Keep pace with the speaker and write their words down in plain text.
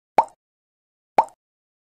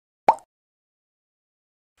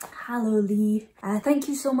Hello Lee. Thank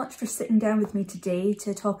you so much for sitting down with me today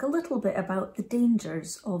to talk a little bit about the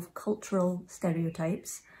dangers of cultural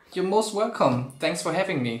stereotypes. You're most welcome. Thanks for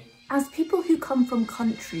having me. As people who come from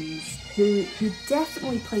countries who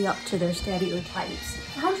definitely play up to their stereotypes,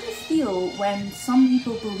 how do you feel when some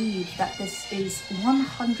people believe that this is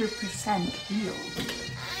 100% real?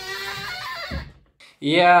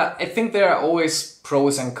 Yeah, I think there are always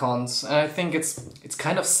pros and cons. And I think it's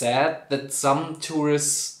kind of sad that some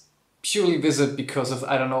tourists purely visit because of,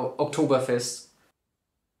 I don't know, Oktoberfest.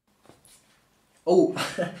 Oh,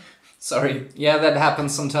 sorry. Yeah, that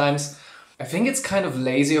happens sometimes. I think it's kind of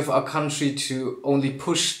lazy of our country to only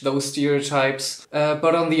push those stereotypes.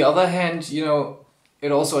 But on the other hand, you know,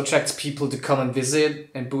 it also attracts people to come and visit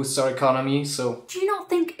and boosts our economy, so... Do you not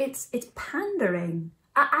think it's pandering?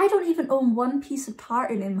 I don't even own one piece of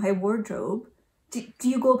tartan in my wardrobe. Do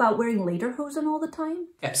you go about wearing lederhosen all the time?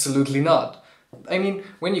 Absolutely not. I mean,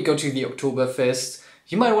 when you go to the Oktoberfest,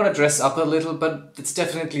 you might want to dress up a little, but it's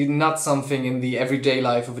definitely not something in the everyday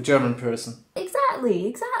life of a German person.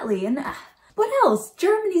 Exactly. And what else?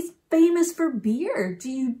 Germany's famous for beer. Do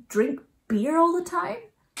you drink beer all the time?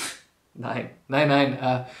 Nein.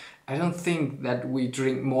 I don't think that we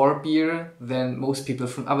drink more beer than most people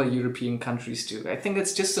from other European countries do. I think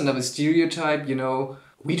that's just another stereotype, you know.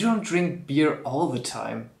 We don't drink beer all the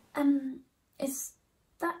time. Is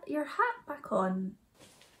that your hat back on?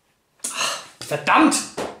 Verdammt!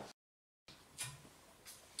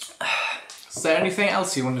 Is there anything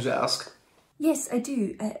else you wanted to ask? Yes, I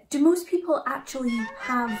do. Do most people actually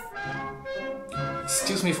have...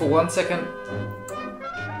 Excuse me for 1 second.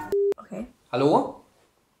 Okay. Hallo?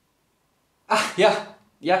 Ah,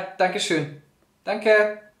 ja, danke schön.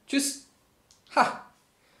 Danke. Tschüss. Ha.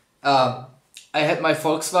 I had my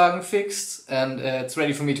Volkswagen fixed and it's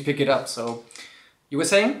ready for me to pick it up, so... You were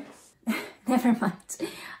saying? Never mind.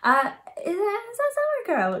 Is that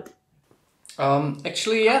sauerkraut?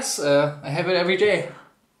 Actually, yes. I have it every day.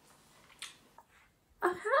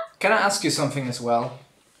 Can I ask you something as well?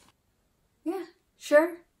 Yeah,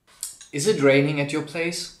 sure. Is it raining at your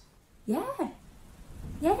place? Yeah.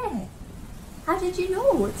 How did you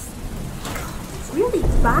know? It's really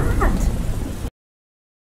bad.